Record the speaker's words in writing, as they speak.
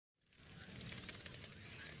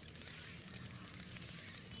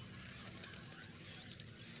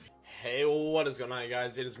Hey, what is going on,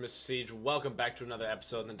 guys? It is Mr. Siege. Welcome back to another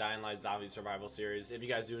episode in the Dying Light Zombie Survival Series. If you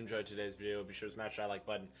guys do enjoy today's video, be sure to smash that like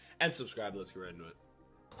button and subscribe. Let's get right into it.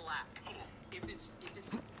 Black. If it's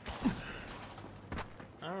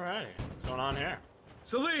Alrighty, what's going on here?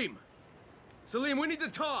 Salim! Salim, we need to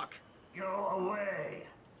talk! Go away!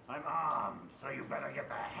 I'm armed, so you better get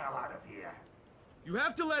the hell out of here. You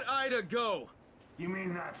have to let Ida go! You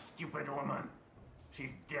mean that stupid woman?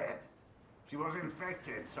 She's dead. She was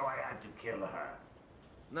infected, so I had to kill her.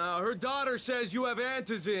 Now, her daughter says you have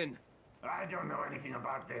antizin. I don't know anything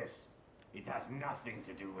about this. It has nothing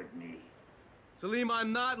to do with me. Salim,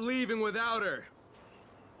 I'm not leaving without her.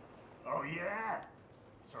 Oh yeah?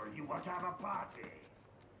 So you want to have a party?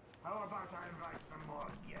 How about I invite some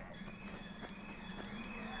more guests?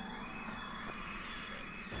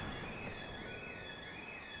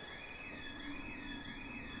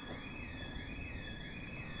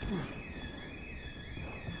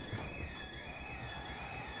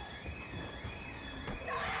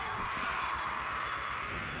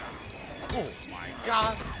 Oh my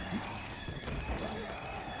god!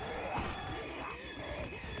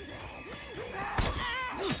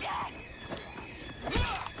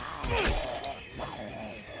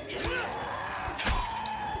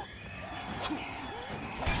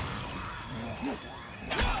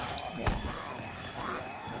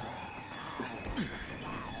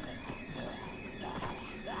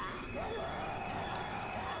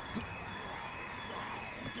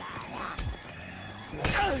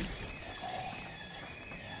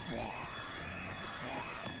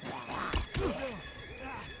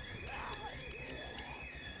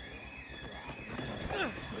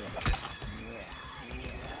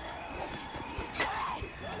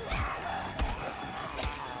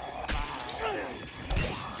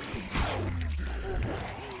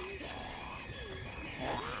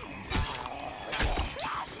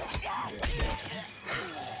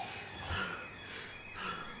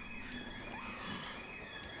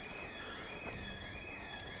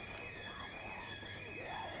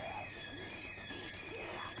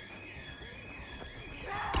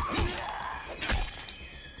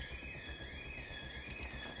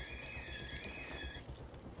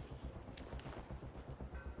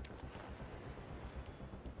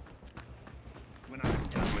 When I'm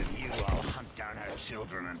done with you, I'll hunt down her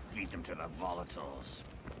children and feed them to the volatiles.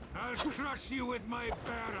 I'll crush you with my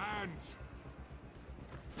bare hands!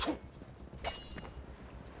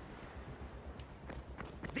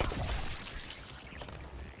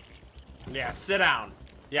 Yeah, sit down.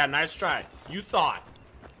 Yeah, nice try. You thought.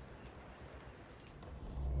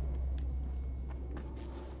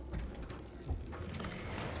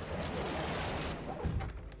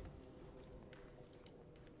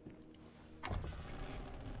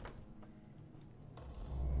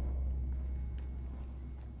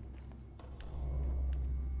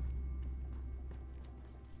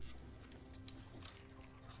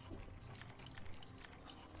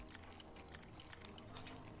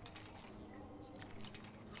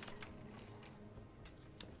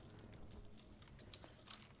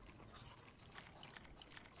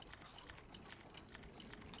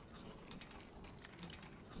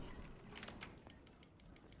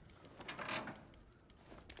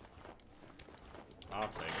 I'll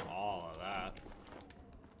take all of that.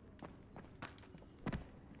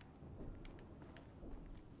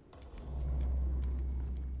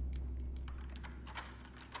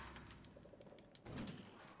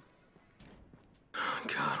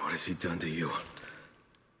 God, what has he done to you?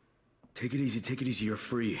 Take it easy, you're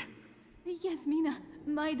free. Yasmina,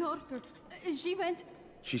 my daughter, she went...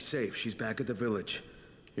 She's safe, she's back at the village.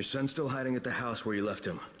 Your son's still hiding at the house where you left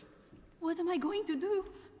him. What am I going to do?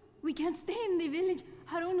 We can't stay in the village.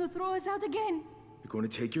 Harun will throw us out again. You're going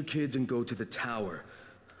to take your kids and go to the tower.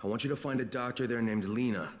 I want you to find a doctor there named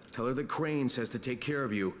Lena. Tell her that Crane says to take care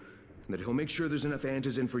of you, and that he'll make sure there's enough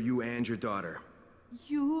antizin for you and your daughter.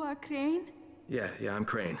 You are Crane? Yeah, I'm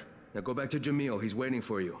Crane. Now go back to Jamil, he's waiting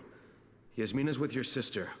for you. Yasmina's with your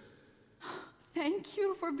sister. Thank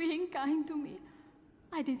you for being kind to me.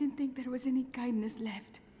 I didn't think there was any kindness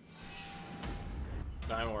left.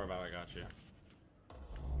 Don't worry about it, I got you.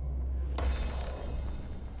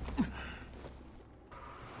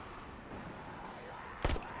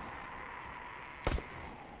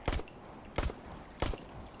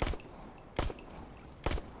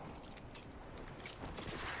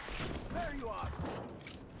 There you are!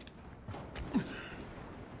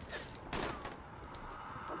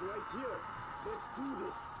 I'm right here. Let's do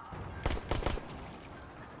this.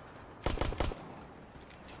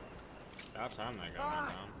 About time that guy went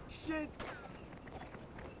down. Shit!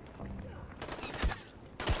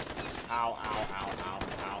 Ow, ow, ow, ow,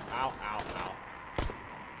 ow. Ow, ow, ow.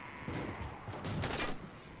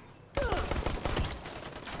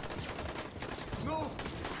 No!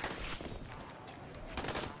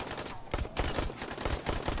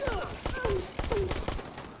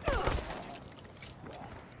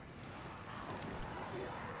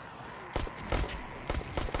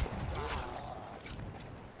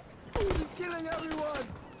 He's killing everyone!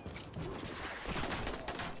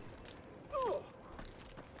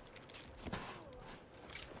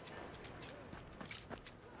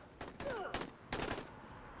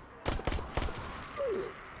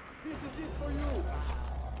 This is it for you!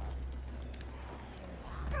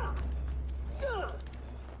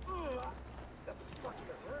 That's fucking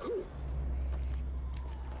hurt.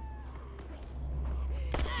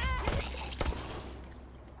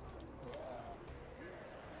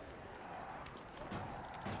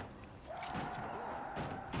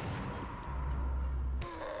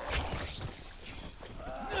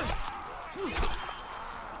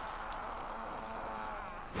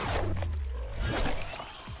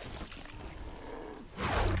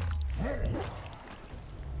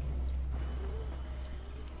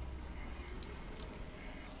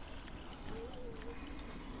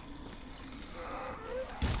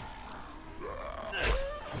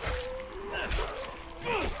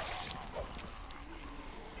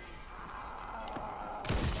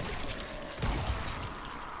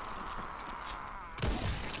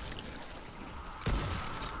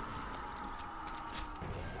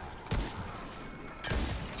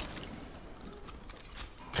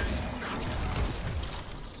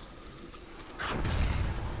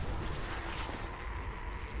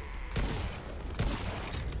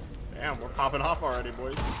 Damn, we're popping off already,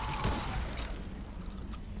 boys.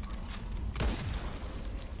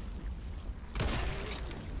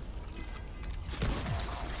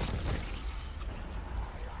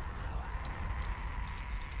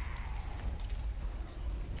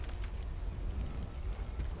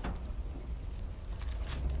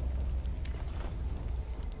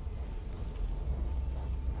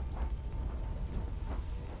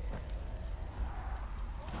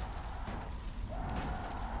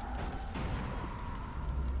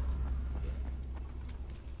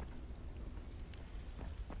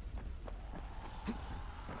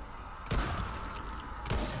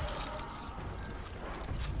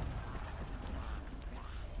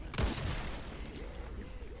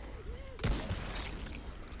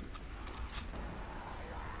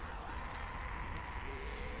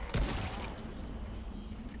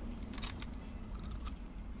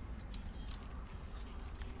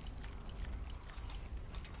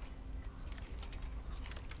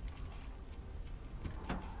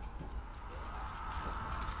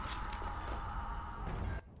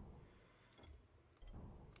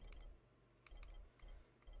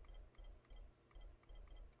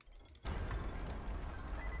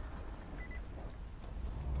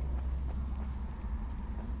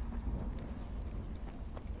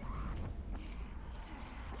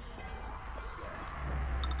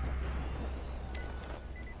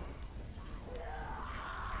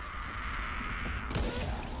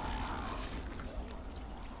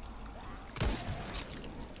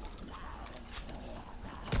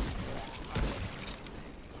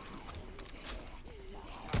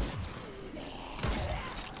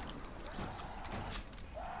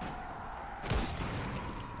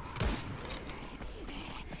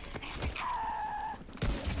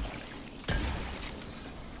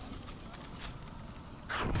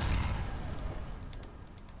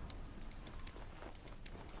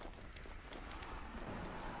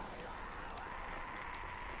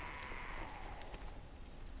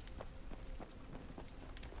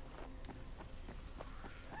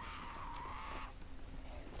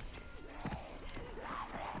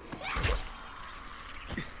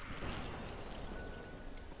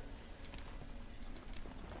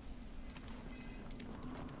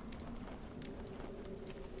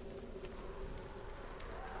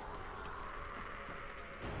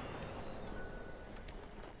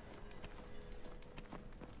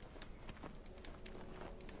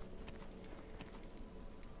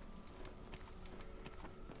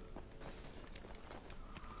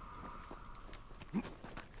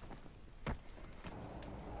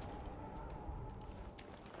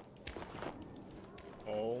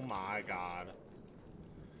 Oh my god.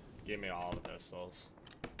 Give me all the pistols.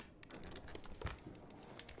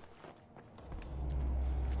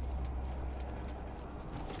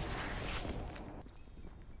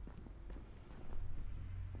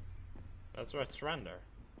 That's right, surrender.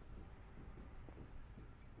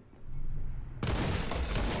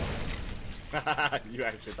 You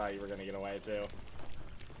actually thought you were gonna get away too.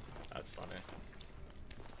 That's funny.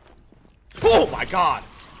 Oh my god!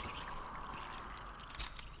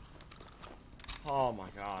 Oh my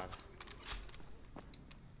god.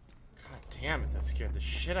 God damn it, that scared the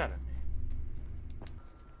shit out of me.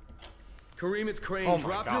 Karim, it's Crane. Oh my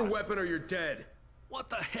Drop God. your weapon or you're dead. What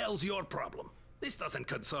the hell's your problem? This doesn't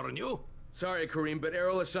concern you. Sorry, Karim, but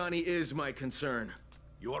Errol Asani is my concern.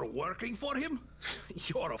 You're working for him?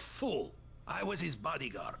 You're a fool. I was his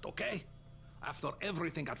bodyguard, okay? After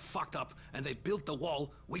everything got fucked up and they built the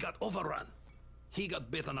wall, we got overrun. He got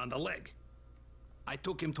bitten on the leg. I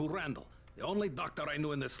took him to Randall, the only doctor I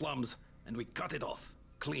knew in the slums, and we cut it off.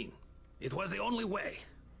 Clean. It was the only way.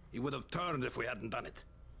 He would have turned if we hadn't done it.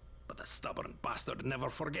 But the stubborn bastard never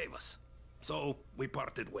forgave us. So, we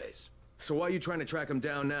parted ways. So why are you trying to track him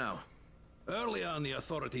down now? Early on, the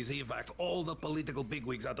authorities evacuated all the political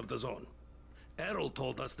bigwigs out of the zone. Errol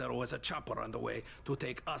told us there was a chopper on the way to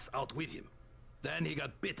take us out with him. Then he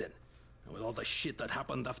got bitten. And with all the shit that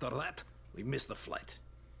happened after that, we missed the flight.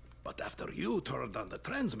 But after you turned on the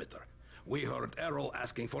transmitter, we heard Errol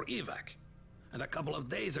asking for evac. And a couple of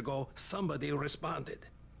days ago, somebody responded.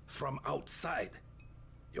 From outside.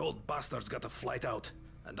 The old bastard's got a flight out,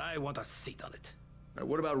 and I want a seat on it. All right,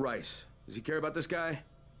 what about Rice? Does he care about this guy?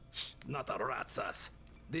 Not a rat's ass.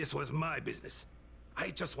 This was my business. I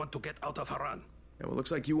just want to get out of Haran. Yeah, well,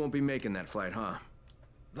 looks like you won't be making that flight, huh?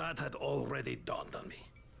 That had already dawned on me.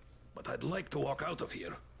 But I'd like to walk out of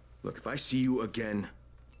here. Look, if I see you again,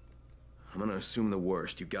 I'm gonna assume the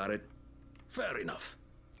worst. You got it? Fair enough.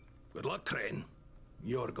 Good luck, Crane.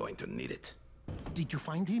 You're going to need it. Did you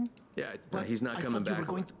find him? Yeah, But he's not I coming thought you back. were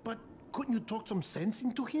going to, but couldn't you talk some sense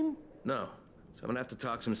into him? No. So I'm gonna have to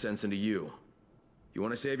talk some sense into you. You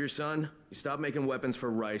wanna save your son? You stop making weapons for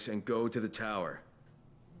Rice and go to the tower.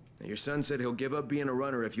 Now, your son said he'll give up being a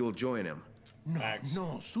runner if you'll join him. No, Facts.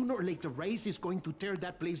 no. Sooner or later, Rice is going to tear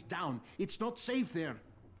that place down. It's not safe there.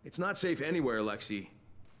 It's not safe anywhere, Lexi.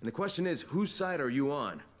 And the question is, whose side are you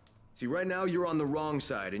on? See, right now you're on the wrong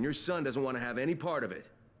side, and your son doesn't want to have any part of it.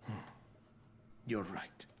 You're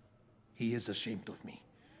right. He is ashamed of me.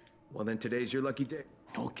 Well, then today's your lucky day.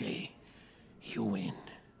 Okay, you win.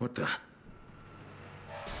 What the?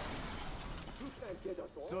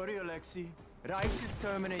 Sorry, Alexei. Rice is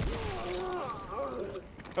terminated.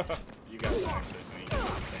 You guys actually think you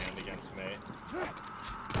can stand against me.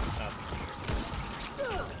 That's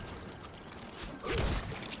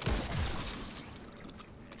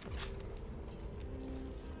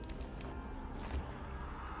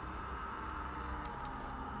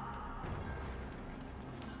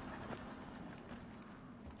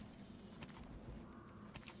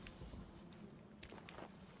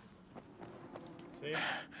See?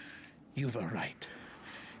 You were right.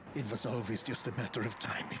 It was always just a matter of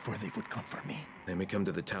time before they would come for me. They may come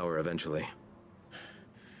to the tower eventually.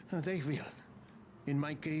 They will. In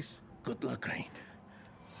my case, good luck, Rain.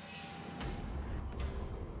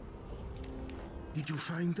 Did you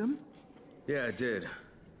find them? Yeah, I did.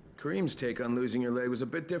 Kareem's take on losing your leg was a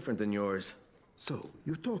bit different than yours. So,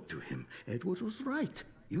 you talked to him. Edward was right.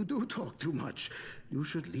 You do talk too much. You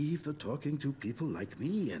should leave the talking to people like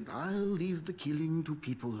me, and I'll leave the killing to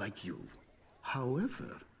people like you.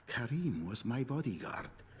 However, Karim was my bodyguard.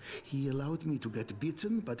 He allowed me to get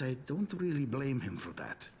bitten, but I don't really blame him for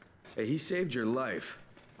that. Hey, he saved your life.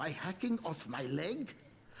 By hacking off my leg?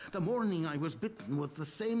 The morning I was bitten was the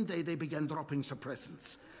same day they began dropping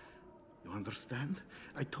suppressants. You understand?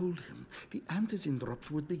 I told him the antizin drops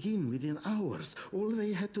would begin within hours. All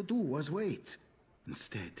they had to do was wait.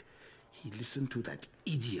 Instead, he listened to that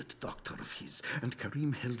idiot doctor of his, and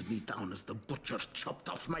Karim held me down as the butcher chopped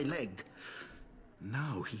off my leg.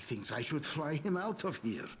 Now he thinks I should fly him out of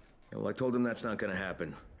here. Well, I told him that's not gonna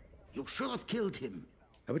happen. You should have killed him.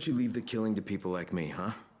 How about you leave the killing to people like me,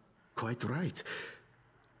 huh? Quite right.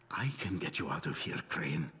 I can get you out of here,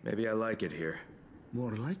 Crane. Maybe I like it here.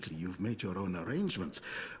 More likely you've made your own arrangements.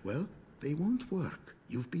 Well, they won't work.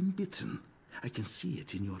 You've been bitten. I can see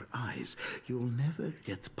it in your eyes. You'll never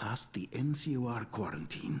get past the NCOR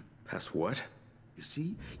quarantine. Past what? You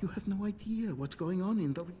see, you have no idea what's going on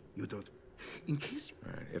in the... You don't... In case you...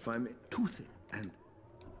 All right, if I'm... Tooth it, and...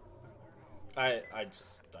 I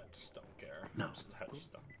just don't care. No. I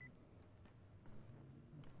just don't.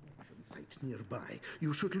 Site nearby.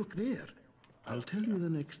 You should look there. I'll tell you the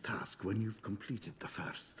next task when you've completed the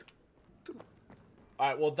first.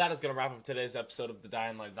 Alright, well that is going to wrap up today's episode of the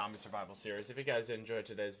Dying Light Zombie Survival Series. If you guys enjoyed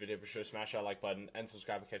today's video, be sure to smash that like button and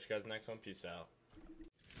subscribe. I'll catch you guys in the next one. Peace out.